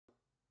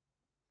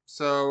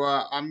So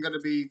I'm gonna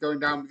be going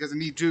down because I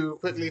need to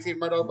quickly feed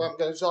my dog. But I'm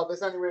gonna stop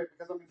this anyway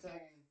because I'm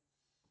saying.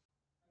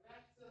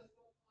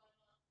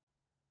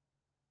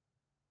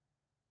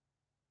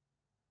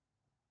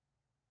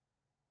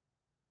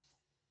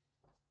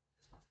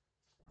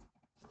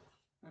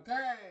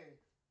 Okay.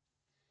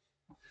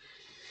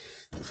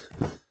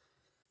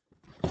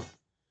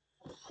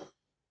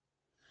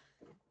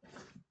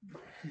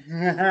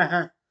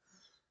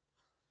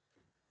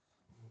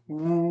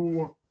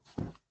 Ooh.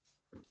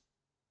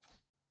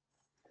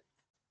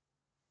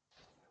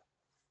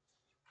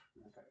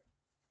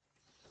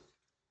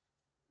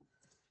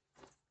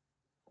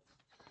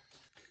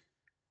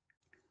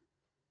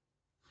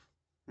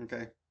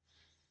 Okay.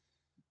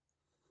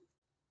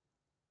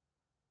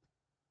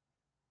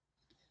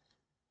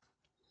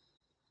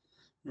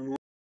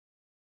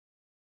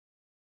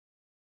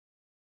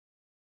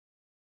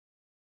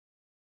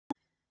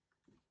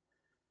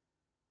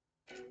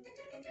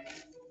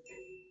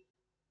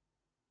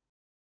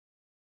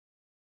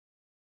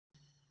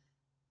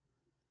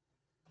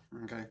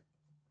 Okay.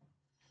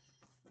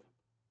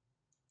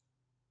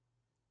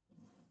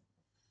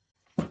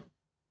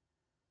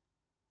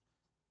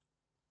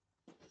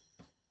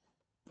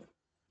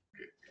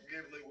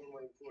 Give like one of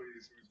my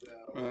employees who's can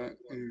have me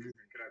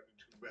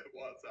to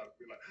WhatsApp.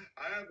 Be like,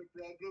 I have a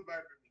problem.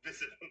 I'm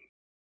invisible.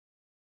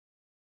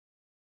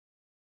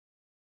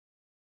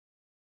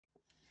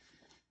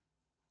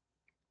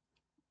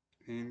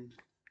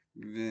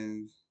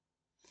 Invisible.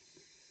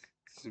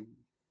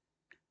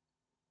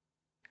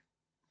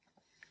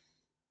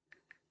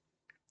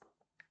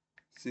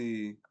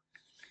 See.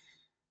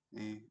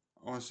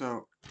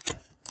 Also,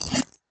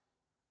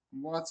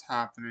 what's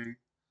happening?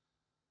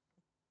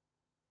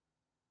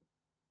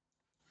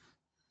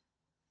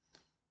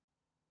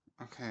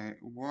 Okay,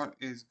 what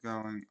is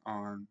going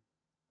on?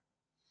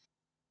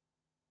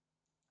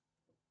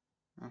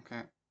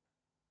 Okay,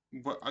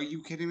 what are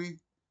you kidding me?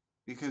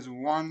 Because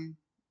one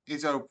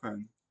is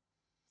open.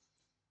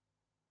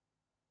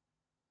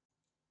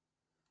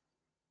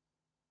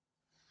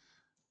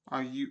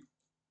 Are you?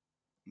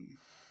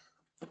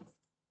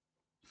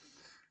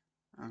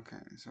 Okay,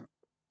 so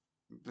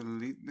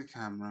delete the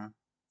camera.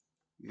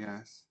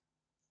 Yes.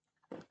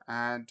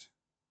 Add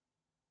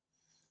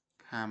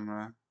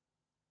camera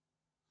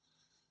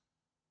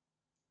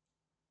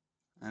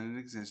and an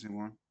existing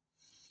one.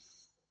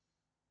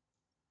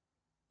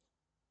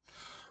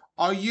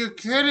 Are you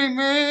kidding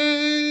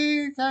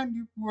me? Can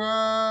you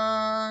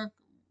work?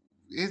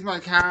 Is my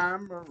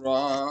camera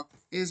off?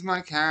 Is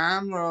my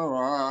camera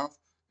off?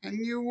 Can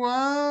you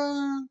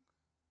work?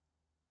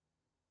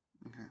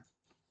 Okay.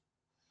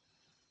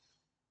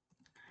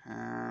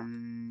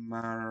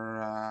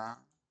 Camera.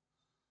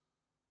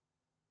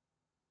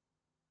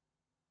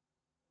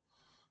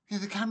 Yeah,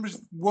 the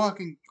camera's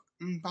working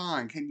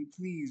fine. Can you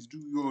please do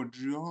your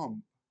job?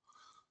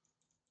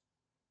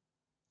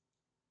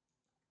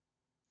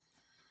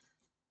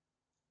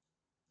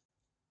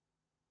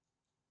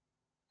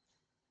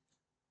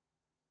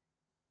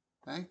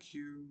 Thank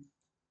you.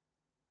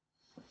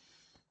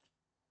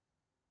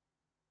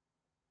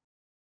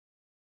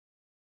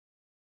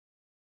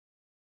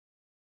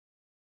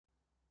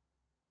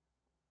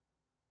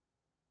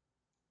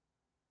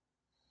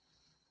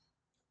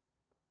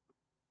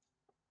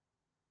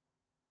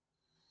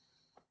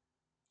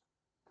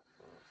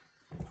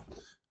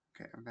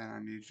 Okay, then I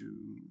need to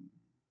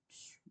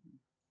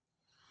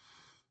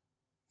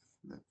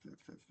flip.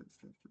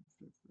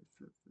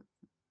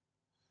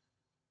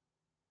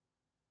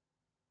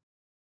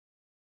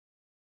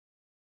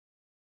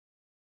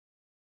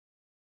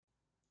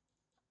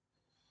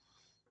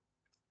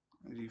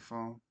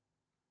 Default.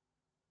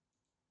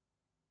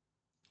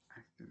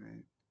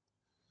 Activate.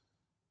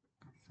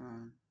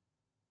 Confirm.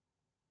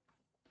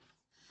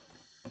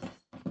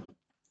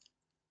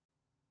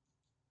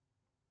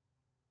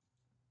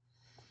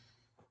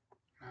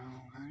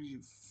 Oh, how do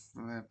you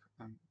flip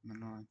a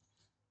Manoi?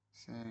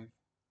 Save.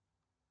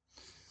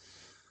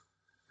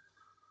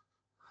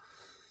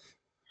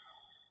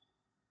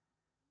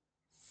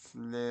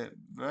 Flip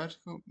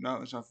vertical?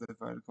 No, it's not flip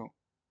vertical.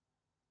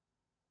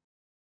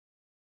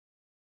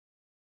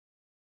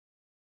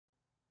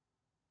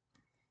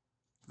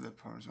 Flip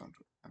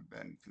horizontal and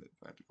then flip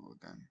vertical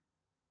again.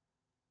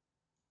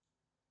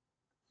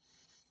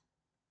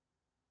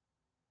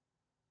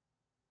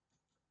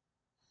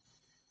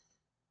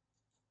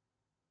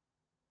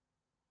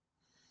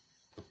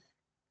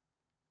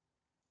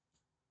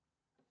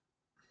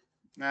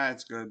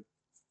 That's good.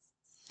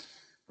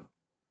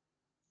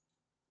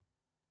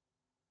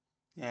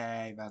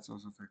 Yay, that's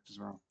also fixed as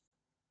well.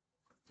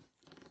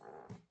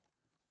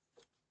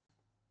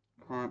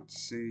 Can't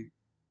see.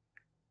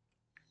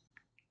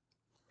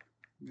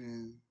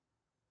 Then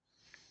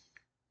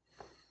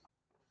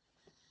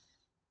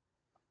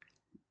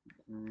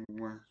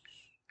west.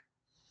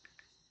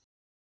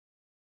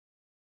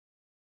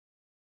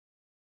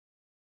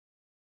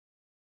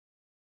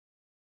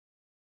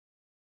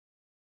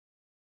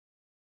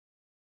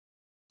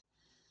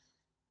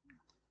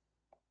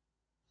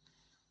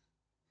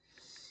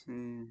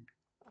 See.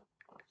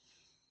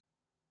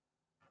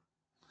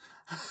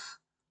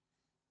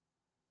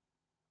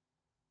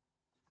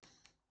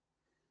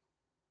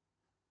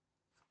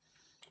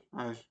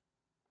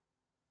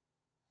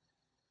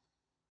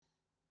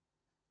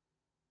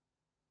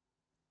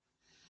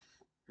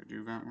 Could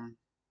do that one.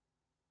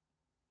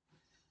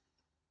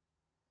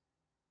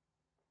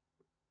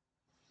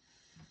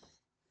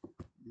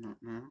 Not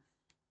now.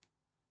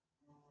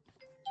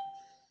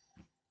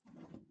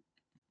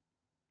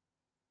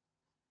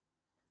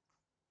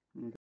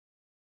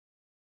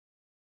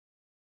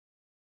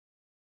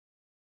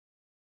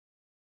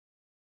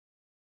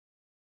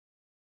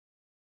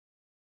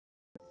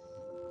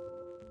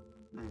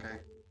 Okay.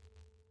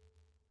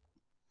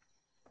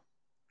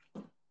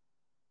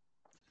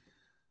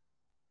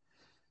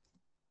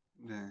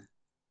 There.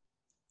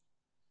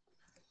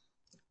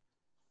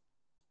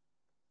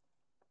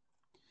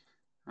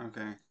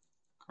 Okay.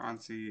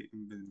 Can't see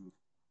invisible.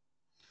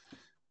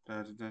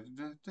 Da, da, da,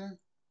 da, da.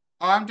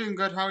 Oh, I'm doing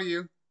good. How are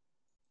you?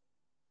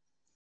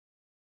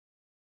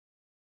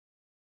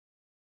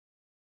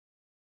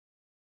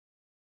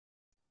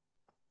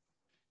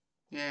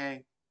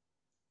 Yay.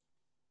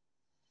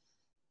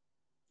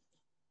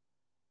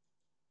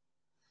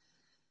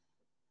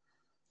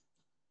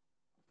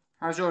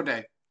 How's your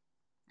day?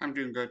 I'm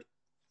doing good.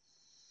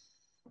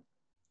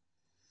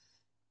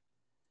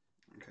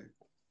 Okay.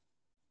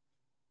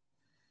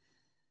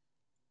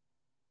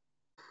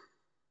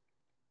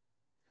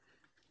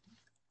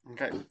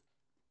 Okay.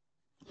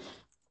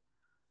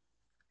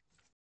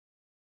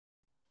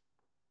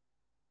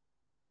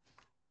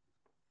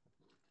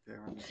 Yeah,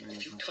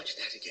 If you touch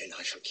that again,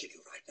 I shall kill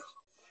you right now.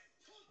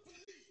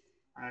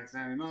 I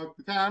accidentally knocked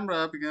the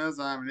camera because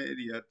I'm an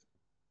idiot.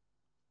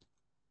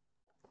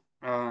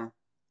 Uh,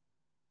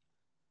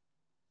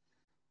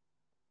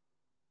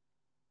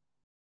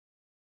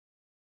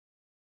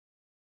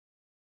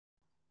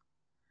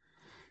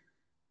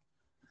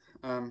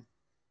 um,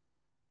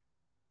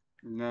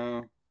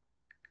 no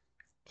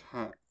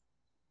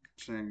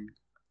touching.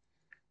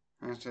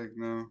 Hashtag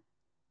no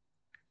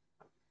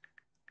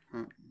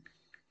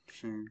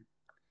touching.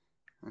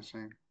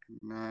 Hashtag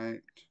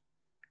night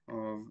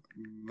of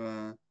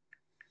the.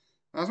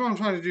 That's what I'm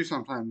trying to do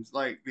sometimes.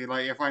 Like,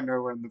 if I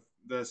know when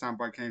the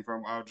soundbite came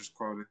from, I'll just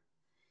quote it.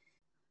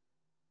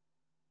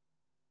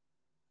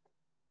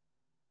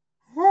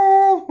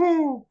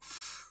 Woo-hoo!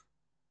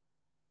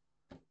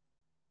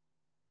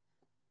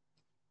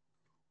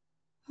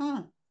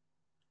 Huh.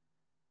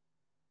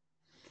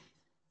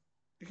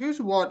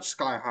 Who's watched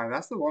Sky High?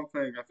 That's the one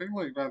thing. I think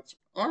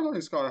I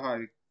like Sky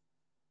High.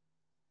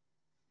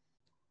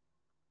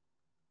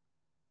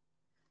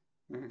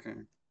 Okay.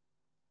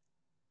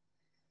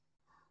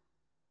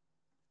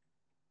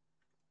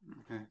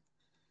 Okay.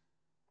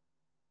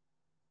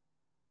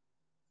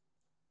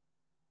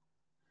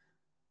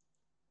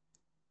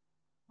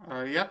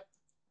 Yep.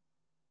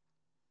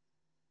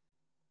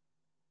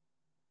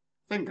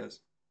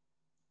 Fingers.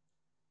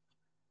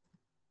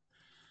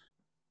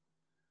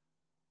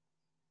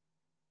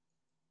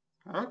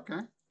 Okay.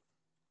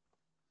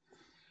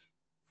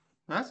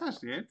 That's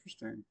actually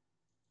interesting.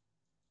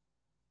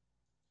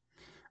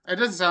 It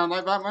doesn't sound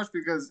like that much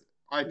because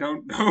I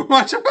don't know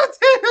much about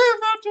the alien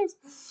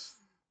franchise.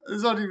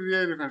 It's not even the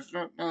alien franchise.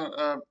 No,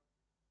 no,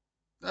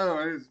 oh,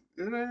 it is.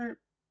 Isn't it?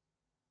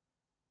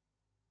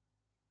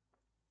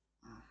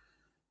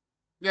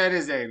 Yeah, it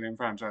is the alien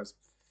franchise.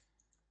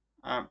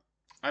 Um,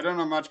 I don't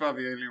know much about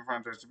the alien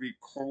franchise, to be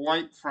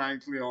quite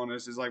frankly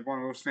honest. It's like one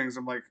of those things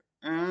I'm like,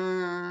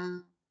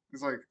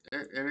 it's like,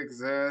 it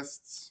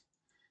exists.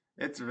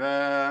 It's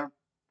there.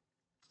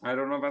 I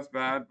don't know if that's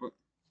bad, but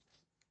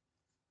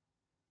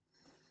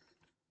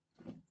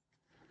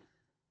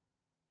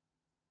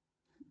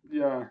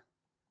yeah.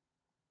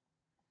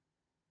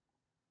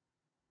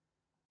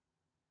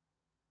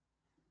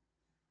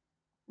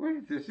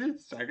 Wait, this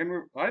is the second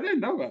movie? I didn't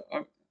know that.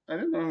 I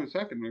didn't know the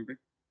second movie.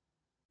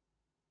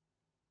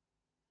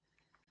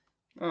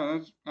 Oh,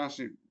 that's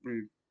actually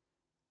really.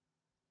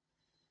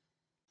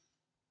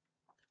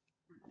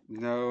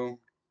 No.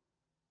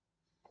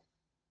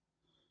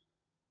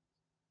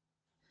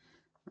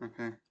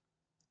 Okay.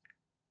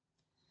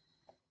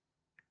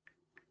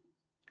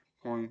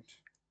 Point.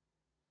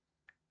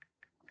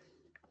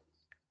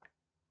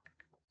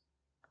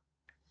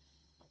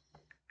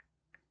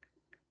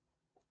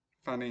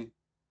 Funny.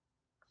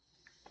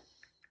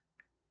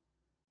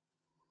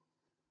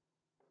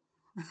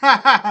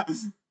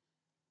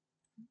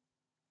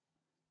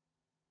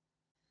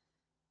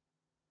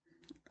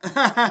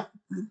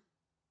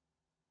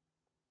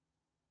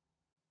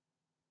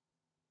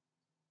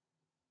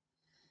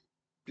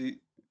 Be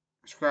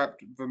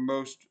scrapped the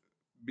most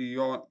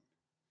beyond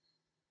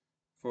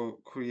for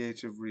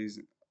creative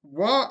reason.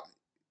 What?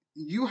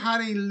 You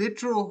had a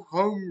literal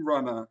home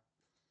runner.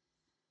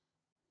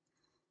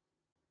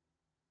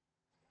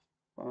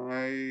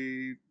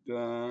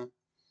 Spider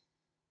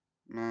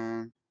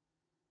Man.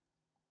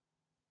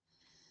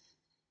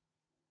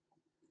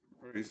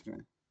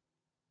 Reasoning.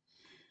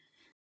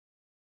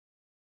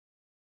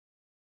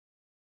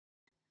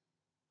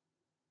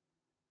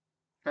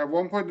 At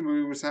one point, the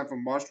movie was set for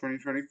March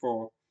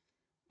 2024,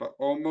 but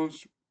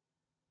almost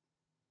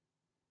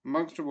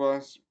amongst the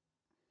worst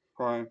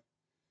crime.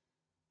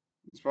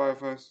 Inspire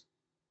first.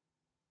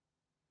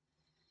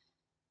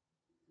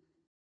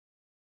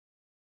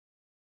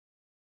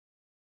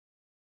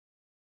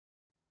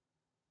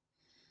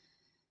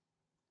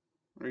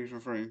 Region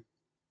 3.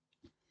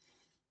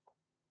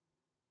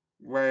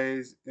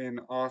 Weighs in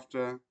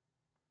after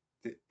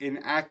the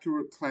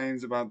inaccurate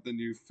claims about the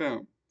new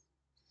film.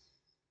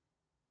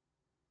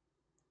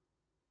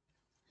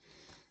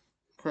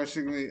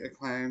 Questioningly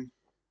acclaimed,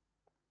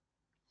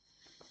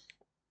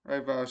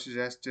 Ravel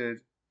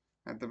suggested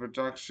that the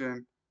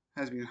production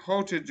has been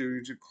halted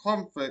due to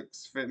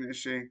conflicts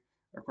finishing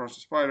across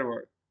the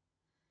Spider-Verse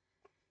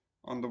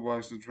on the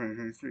works of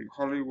 2023.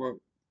 Hollywood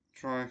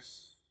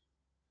tries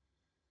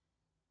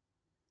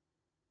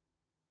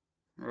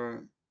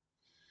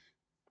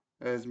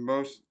as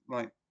most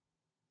like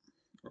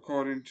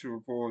according to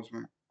reports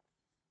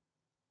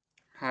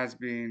has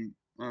been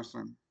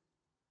Muslim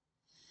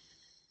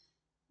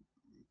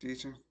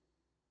detail.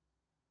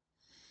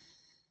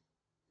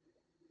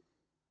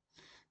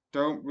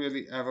 Don't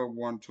really ever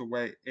want to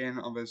weigh in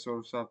on this sort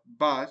of stuff,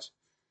 but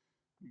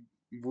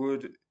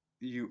would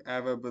you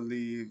ever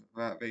believe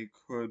that they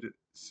could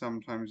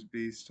sometimes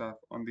be stuff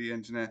on the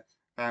internet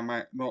that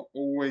might not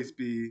always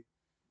be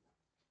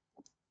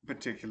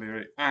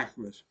particularly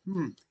accurate?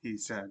 He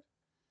said.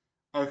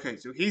 Okay,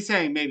 so he's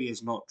saying maybe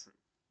it's not true,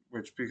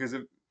 which because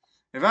if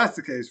that's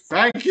the case,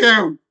 thank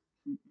you,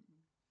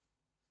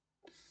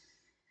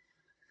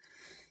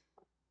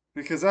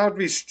 because that would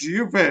be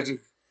stupid.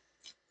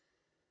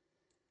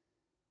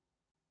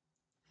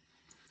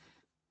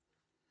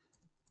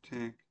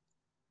 TikTok.com.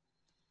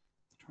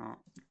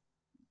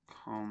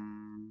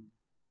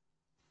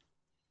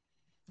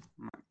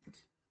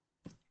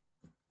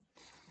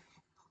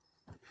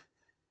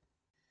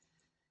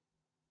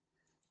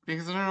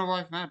 Because I don't know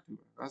why I can add to it.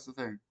 That's the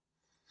thing.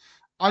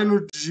 I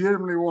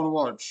legitimately want to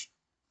watch.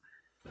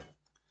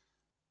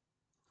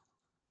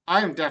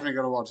 I am definitely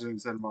going to watch it in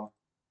cinema.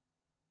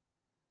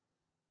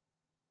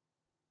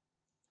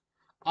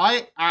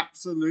 I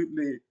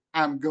absolutely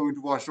am going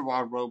to watch The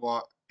Wild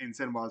Robot in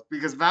cinemas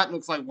because that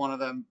looks like one of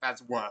them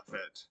that's worth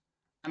it.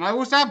 And I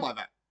will stand by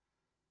that.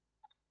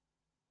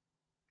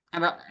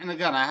 And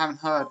again, I haven't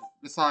heard,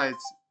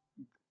 besides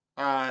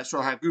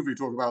Straw Hat Goofy,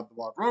 talk about The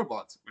Wild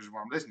Robots, which is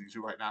what I'm listening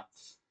to right now.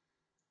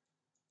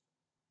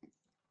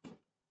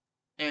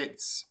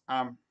 It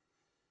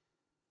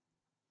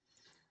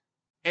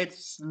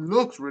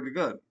looks really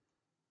good.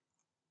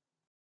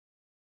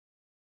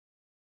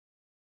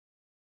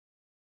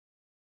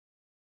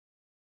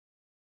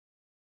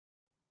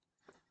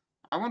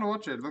 I want to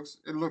watch it.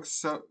 It looks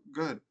so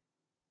good.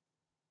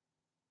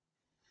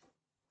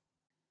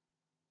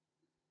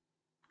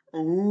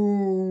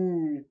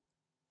 Ooh.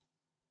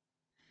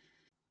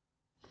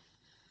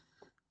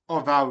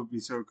 Oh, that would be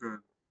so good.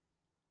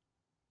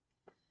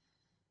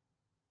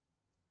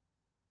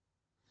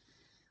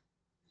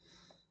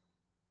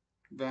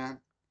 That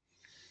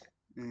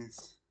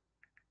is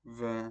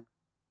the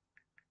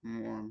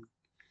one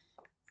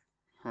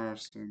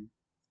person.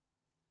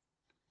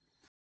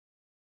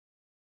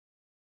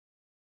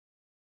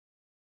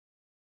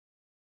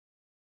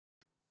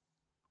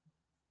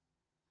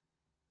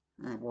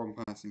 One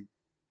person.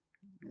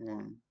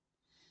 One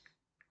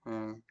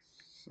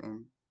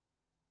person.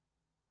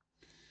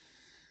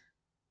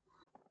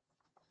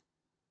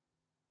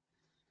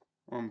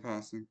 One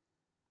person.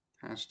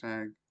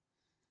 Hashtag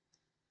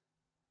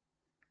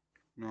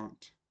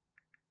not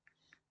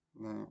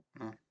the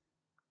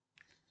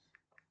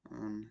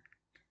on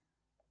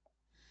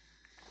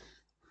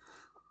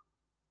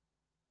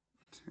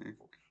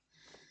TikTok.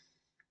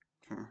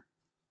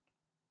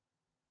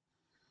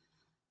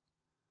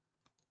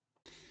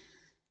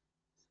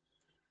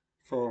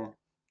 4.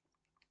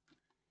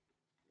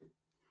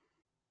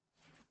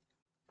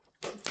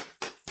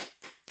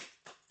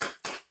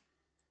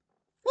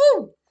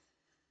 Woo!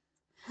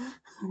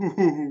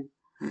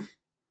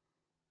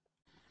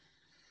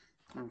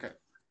 Okay.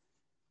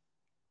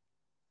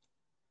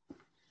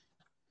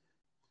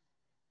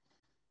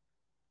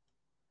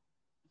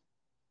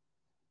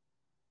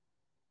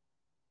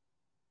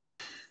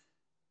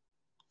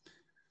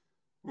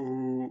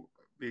 Ooh,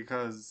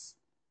 because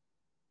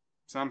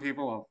some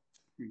people are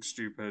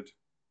stupid.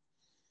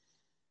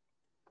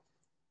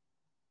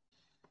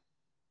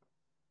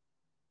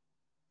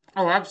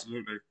 Oh,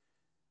 absolutely.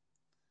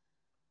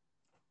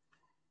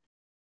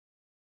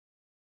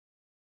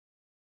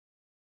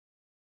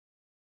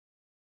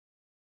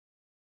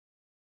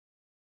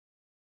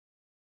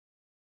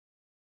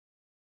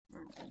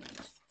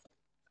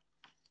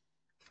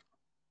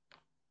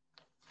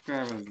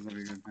 That was a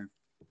really good thing.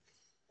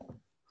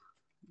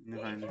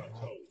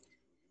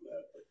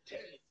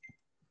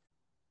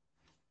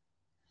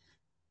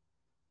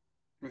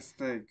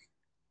 Mistake.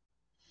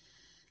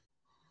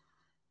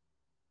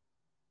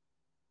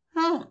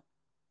 Huh.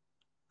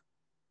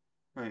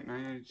 Wait,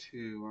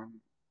 982.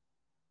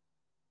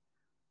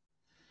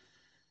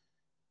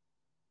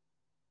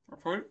 I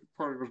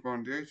probably was born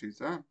in the 80s,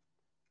 huh?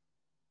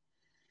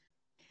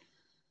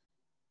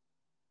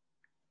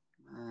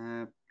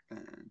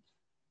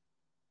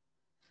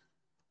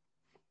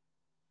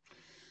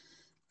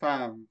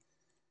 Fam.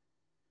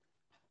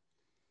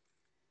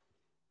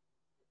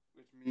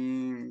 Which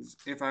means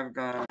if I've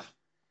got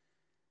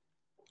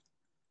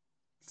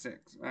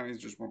 6. That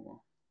means just one more.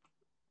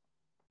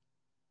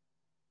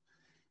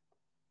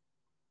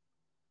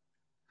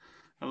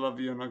 I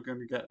love you. I'm not going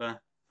to get there.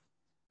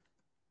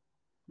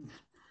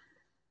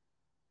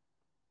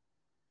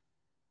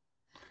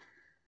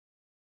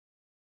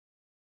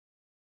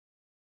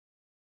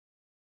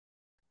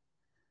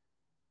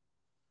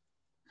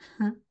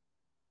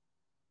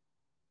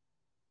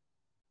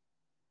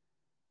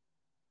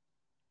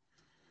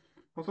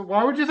 Also,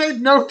 why would you say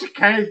no to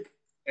cake?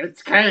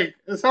 It's cake.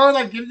 If someone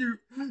like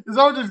if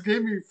someone just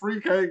gave me free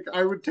cake,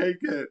 I would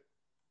take it.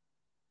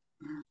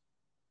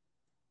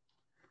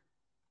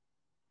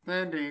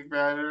 Standing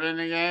better than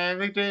I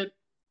ever did.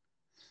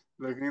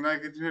 Looking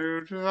like a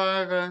true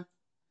survivor.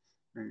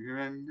 You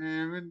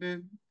never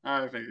did.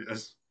 I think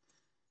yes.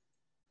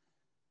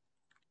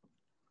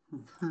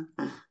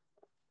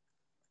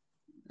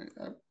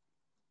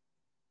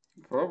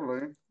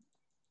 Probably.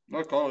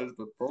 Not college,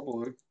 but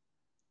probably.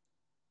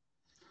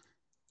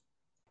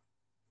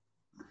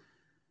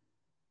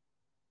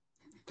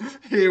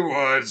 He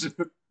would.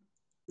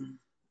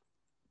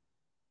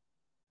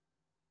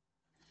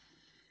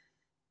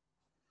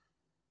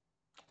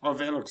 Oh,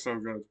 they look so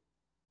good.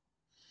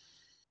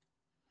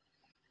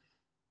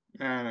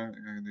 Yeah, I don't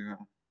think I can do that.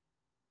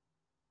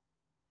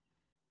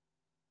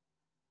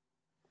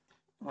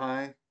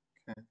 I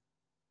can.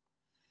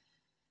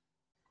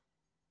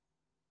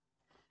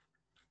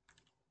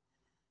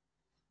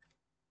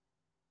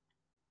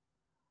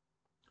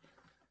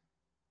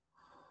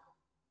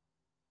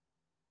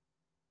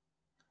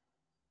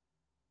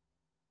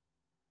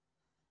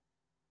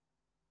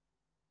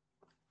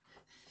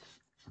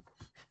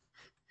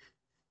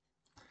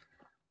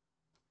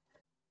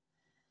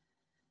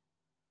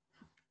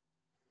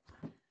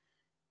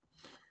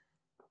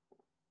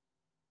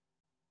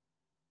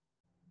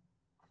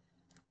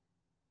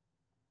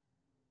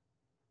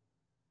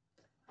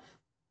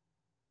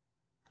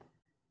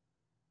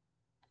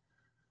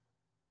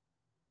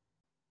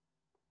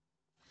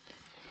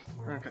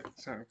 Okay,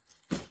 so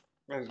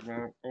there's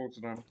about all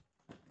done.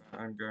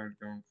 I'm going to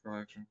go on full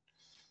action.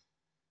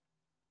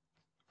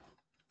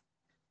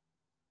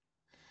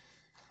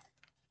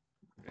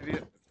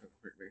 Idiot. Let's go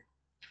quickly.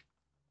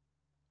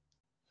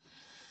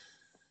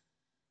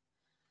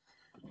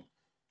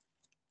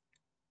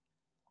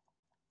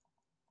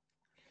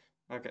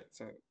 Okay,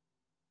 so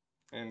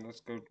and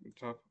let's go to the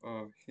top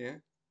of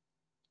here.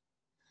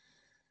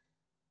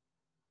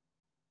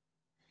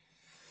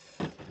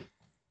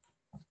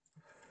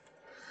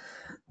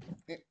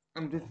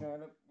 I'm just trying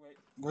to wait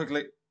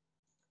quickly.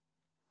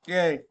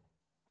 Yay!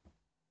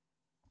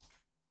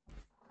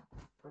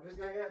 I'm just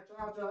gonna get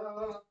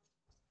charger.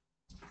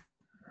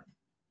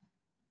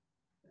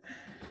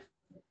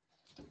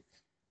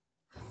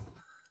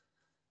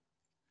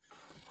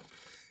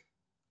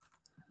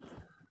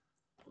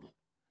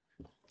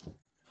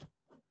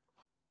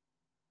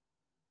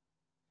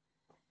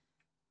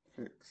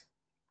 Six.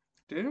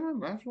 Did anyone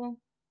match one?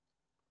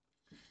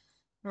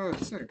 Oh,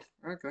 it's 6.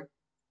 Okay.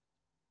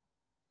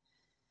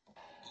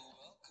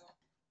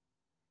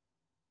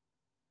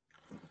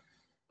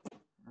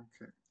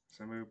 Okay.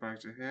 So move back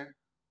to here.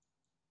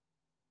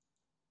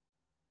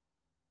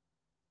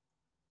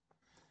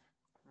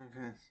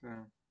 Okay, so.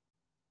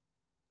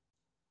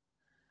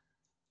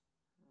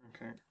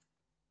 Okay.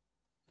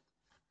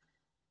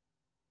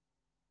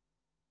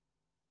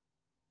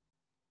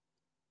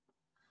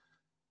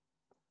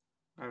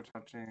 No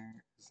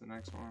touching is the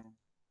next one,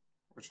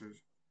 which is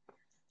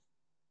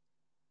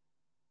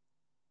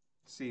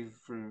see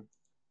through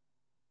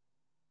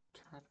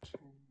touching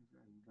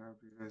and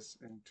copy this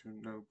into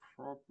no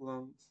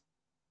problems.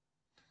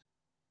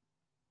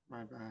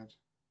 My bad.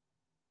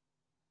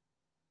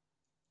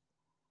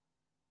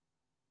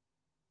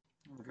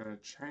 I'm gonna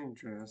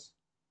change this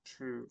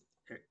to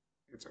it.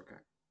 It's okay.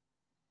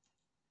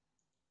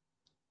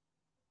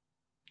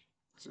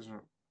 This is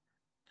not.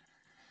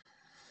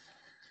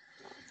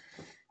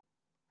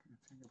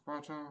 Take a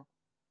photo.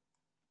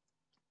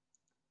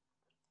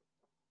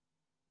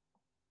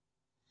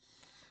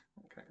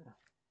 Okay.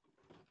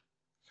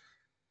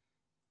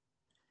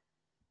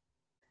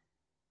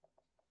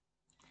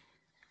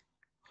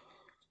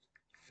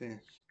 Fish.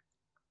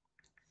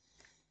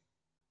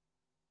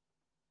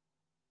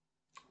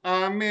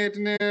 I made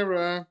an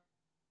error.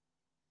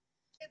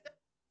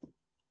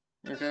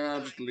 Okay,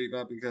 I'll just delete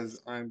that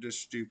because I'm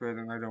just stupid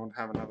and I don't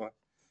have another.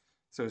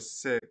 So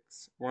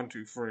 6, 1,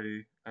 2,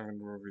 3, I'm going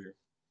to review.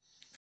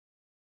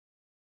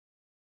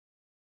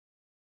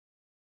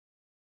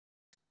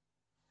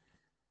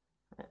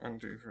 One,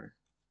 two, three.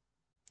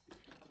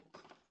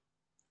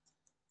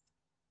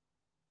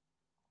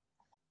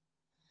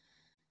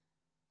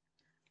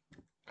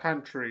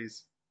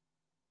 Countries.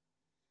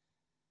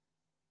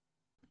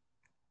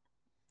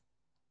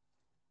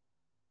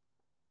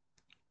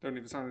 Don't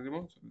need the sound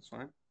anymore, so it's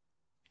fine.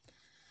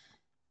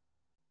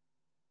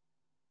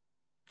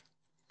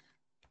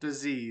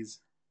 Disease.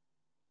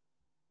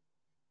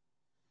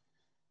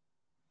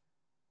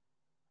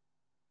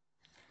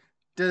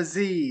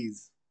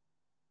 Disease.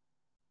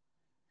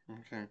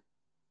 Okay.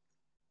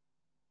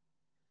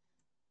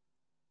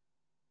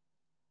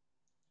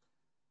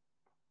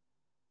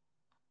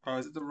 Oh,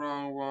 is it the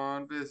wrong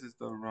one? This is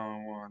the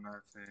wrong one, I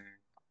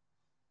think.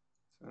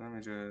 So let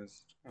me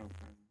just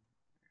open.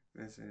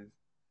 This is.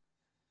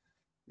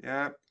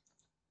 Yep.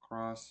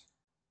 Cross.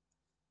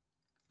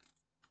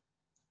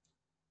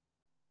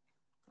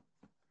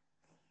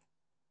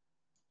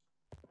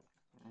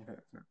 Okay.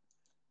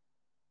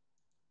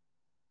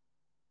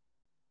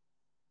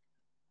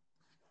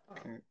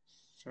 Okay.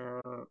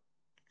 Circle.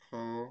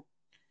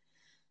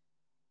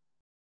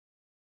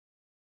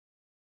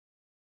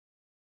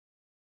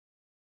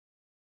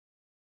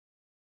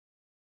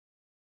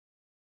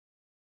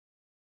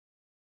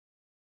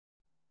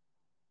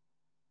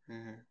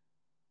 Mhm.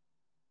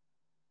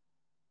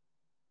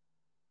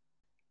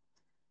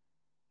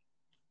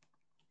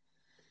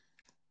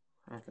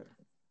 Okay.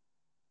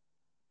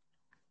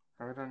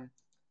 Are we done?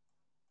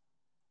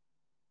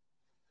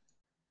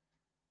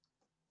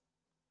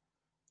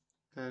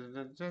 Da,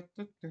 da, da,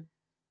 da, da.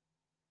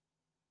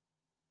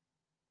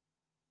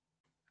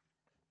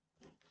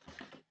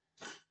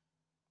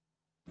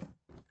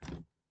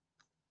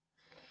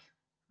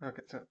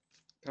 Okay, so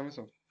tell me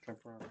some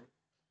temporary.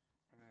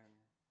 And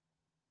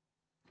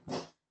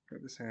then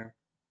get this here.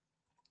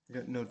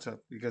 Get notes up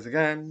because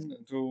again,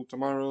 until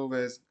tomorrow,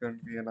 there's going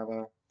to be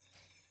another,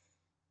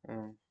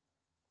 um,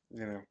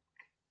 you know,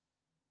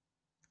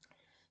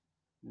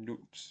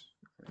 notes.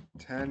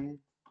 10.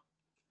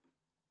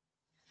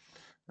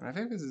 And I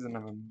think this is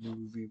another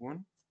movie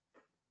one.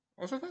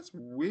 Also, that's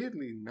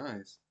weirdly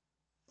nice.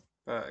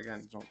 But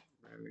again, it's not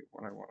really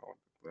what I want. I want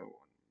the glow on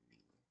me.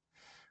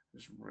 I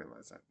just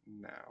realized that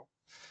now.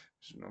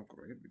 Which is not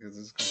great because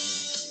this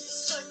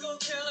Psycho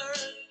killer,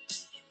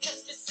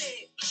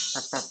 ecstasy.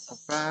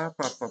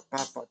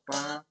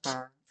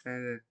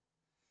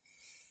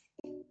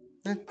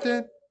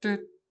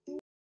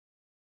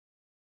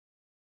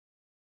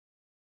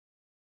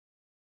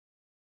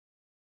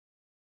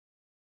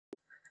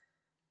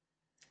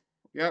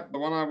 Yep, the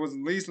one I was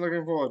least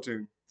looking forward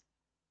to.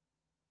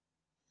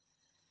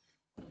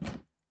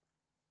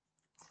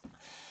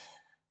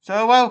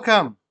 So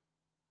welcome.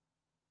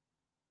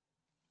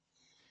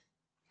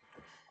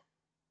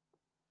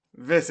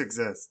 This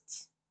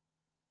exists.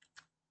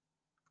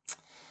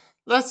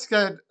 Let's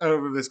get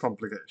over this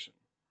complication.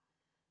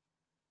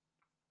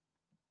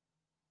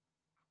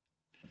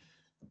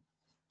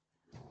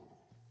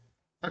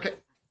 Okay.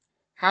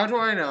 How do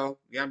I know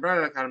the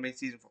Umbrella Academy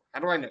season 4?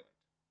 How do I know it?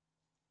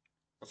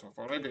 That's what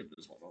I thought I did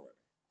this one already.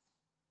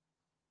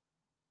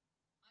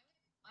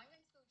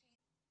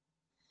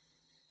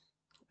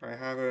 I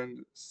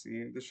haven't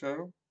seen the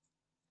show,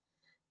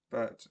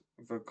 but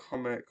the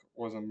comic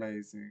was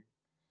amazing.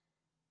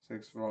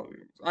 6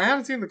 volumes. I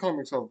haven't seen the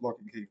comics of Lock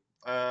and Key.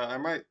 I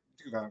might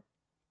do that.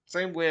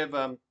 Same with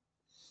the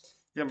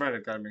Umbrella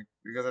Academy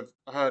because I've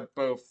heard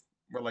both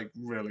were like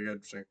really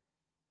interesting.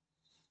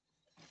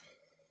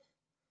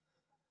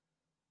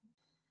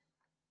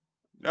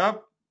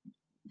 Yep.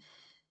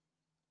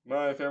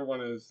 My favorite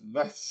one is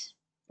less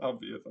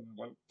obvious than that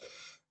one.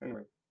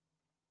 Anyway,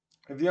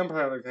 if the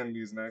Umbrella Academy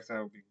is next,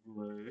 that would be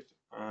great.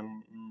 I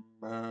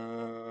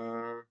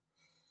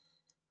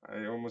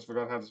almost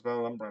forgot how to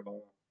spell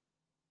umbrella.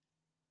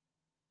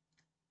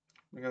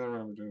 Because I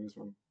remember doing this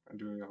one and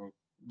doing a whole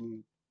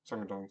song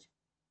and dance.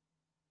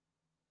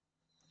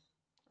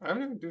 I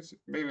haven't even done.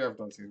 Maybe I've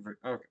done season 3.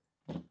 Okay.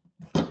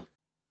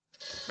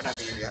 But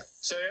not you yet.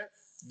 So,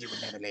 You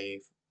would never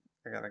leave.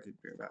 I gotta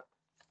keep doing that.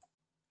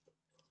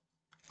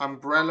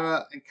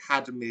 Umbrella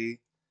Academy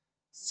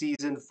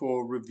Season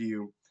 4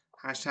 Review.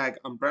 Hashtag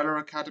Umbrella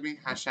Academy.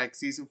 Hashtag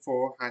Season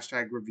 4.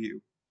 Hashtag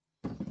Review.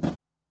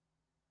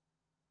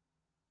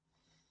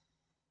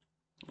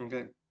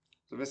 Okay.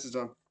 So this is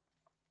done.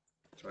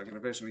 So I can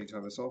officially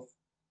turn this off.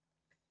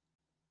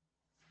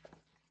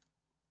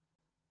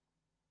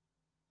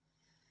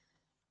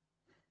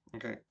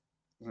 Okay.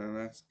 So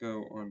let's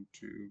go on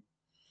to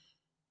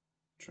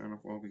turn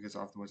off all because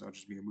afterwards I'll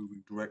just be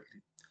moving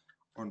directly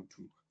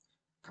onto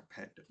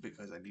Cuphead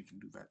because I need to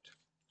do that.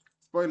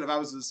 Spoiler, that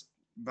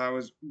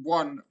was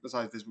one,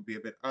 besides this would be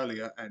a bit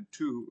earlier, and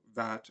two,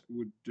 that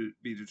would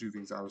be the two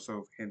things I was sort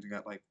of hinting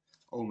at, like,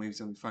 oh, maybe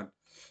something fun.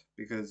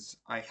 Because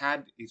I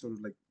had a sort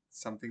of like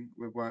something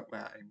with work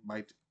where I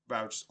might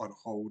vouch on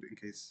hold in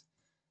case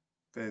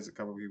there's a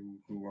couple of people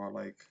who are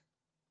like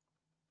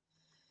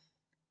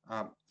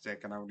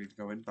sick and I would need to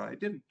go in, but I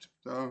didn't.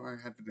 So I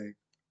had the day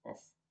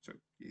off. So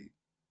yeah.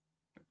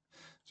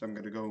 So I'm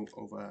gonna go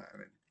over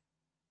and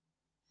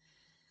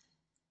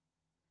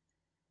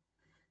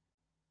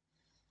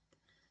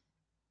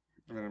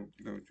then I'm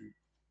going to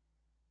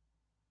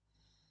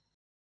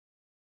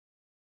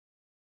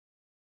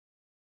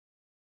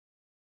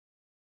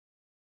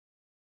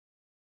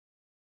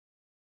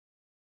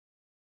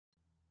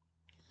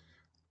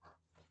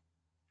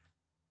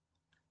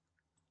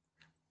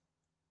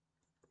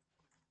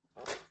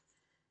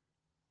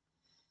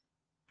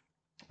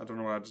I don't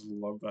know why I just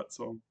love that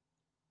song.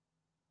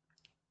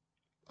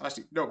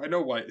 Actually, no, I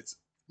know why. It's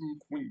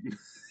Queen.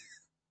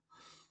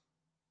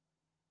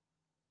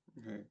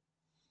 Okay.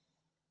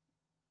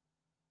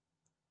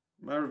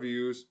 My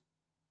reviews.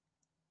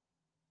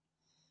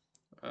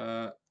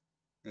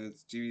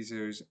 It's TV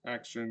series,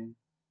 action,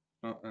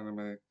 not anime.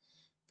 I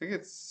think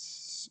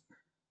it's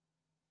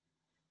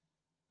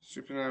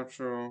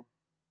supernatural,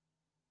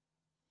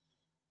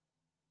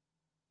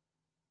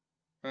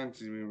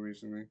 fantasy movie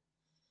recently.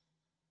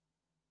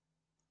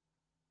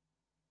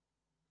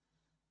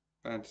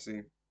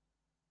 Fantasy.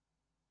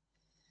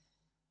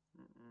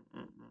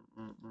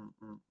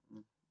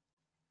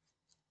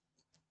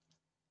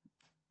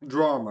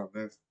 Drama.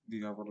 That's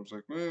the word I was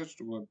like, where's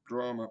the word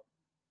drama?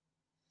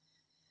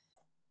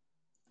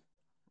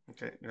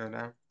 Okay, go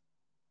down.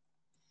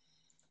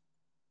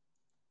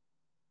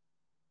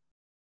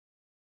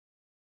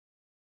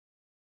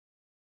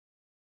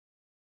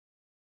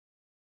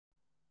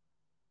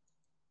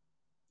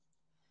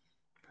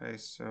 Okay,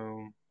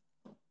 so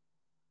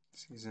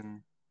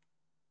season.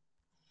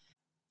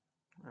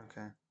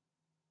 Okay.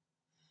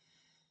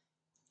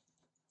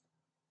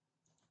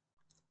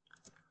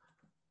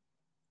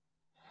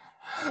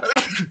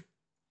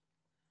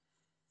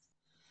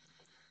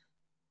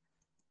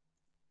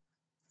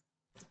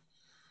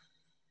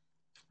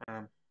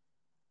 um,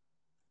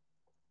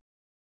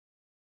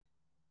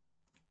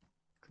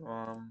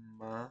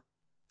 drama.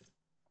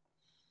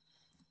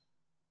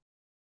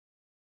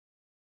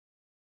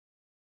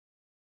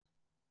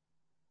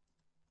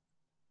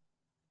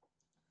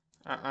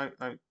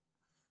 I.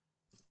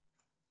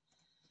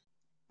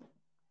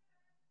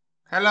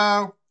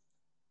 Hello.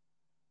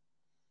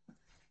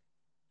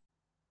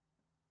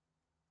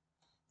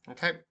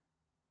 Okay.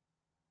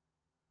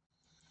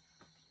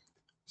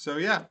 So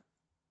yeah,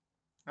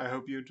 I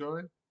hope you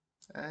enjoyed,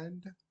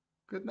 and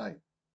good night.